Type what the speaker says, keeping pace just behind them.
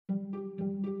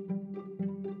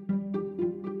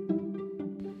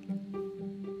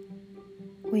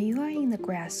When you are in the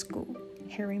grad school,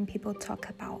 hearing people talk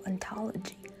about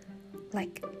ontology,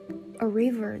 like a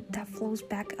river that flows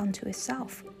back onto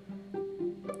itself,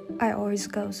 I always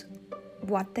goes,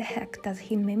 what the heck does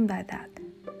he mean by that?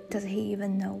 Does he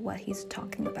even know what he's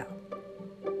talking about?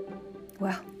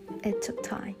 Well, it took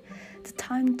time. The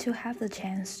time to have the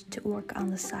chance to work on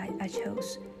the site I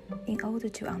chose in order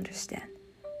to understand.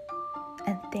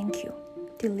 And thank you,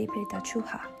 Dilip Da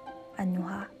Cunha,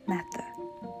 Anuha method.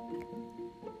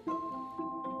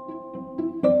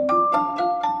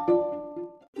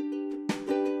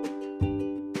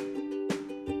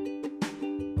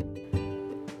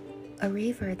 A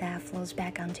river that flows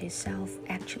back onto itself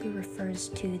actually refers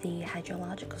to the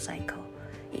hydrological cycle.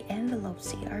 It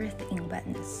envelopes the earth in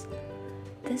wetness.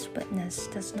 This wetness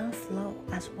does not flow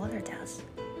as water does.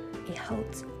 It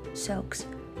holds, soaks,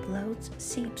 floats,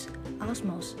 seeps,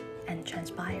 osmotes, and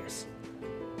transpires.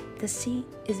 The sea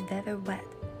is very wet,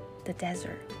 the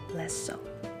desert less so.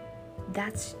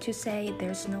 That's to say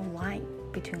there's no line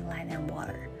between land and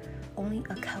water, only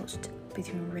a coast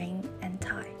between rain and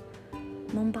tide.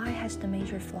 Mumbai has the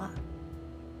major flood,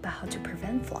 but how to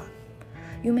prevent flood?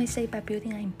 You may say by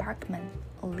building an embarkment,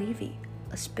 a levee,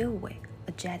 a spillway,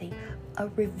 a jetty, a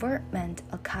revetment,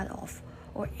 a cutoff,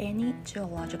 or any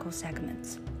geological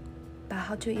segments. But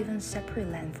how to even separate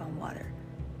land from water,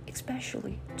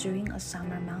 especially during a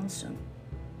summer monsoon?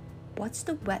 What's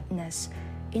the wetness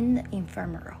in the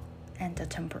ephemeral and the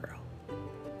temporal?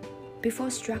 Before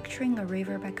structuring a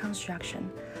river by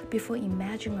construction, before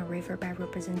imagining a river by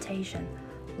representation,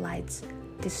 lies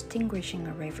distinguishing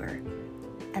a river.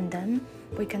 And then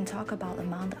we can talk about a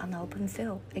mound on an open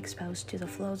field exposed to the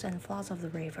flows and floods of the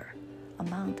river. A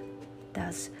mound,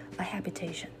 thus a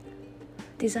habitation.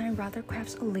 Design rather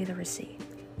crafts a literacy,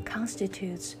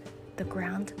 constitutes the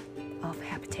ground of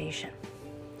habitation.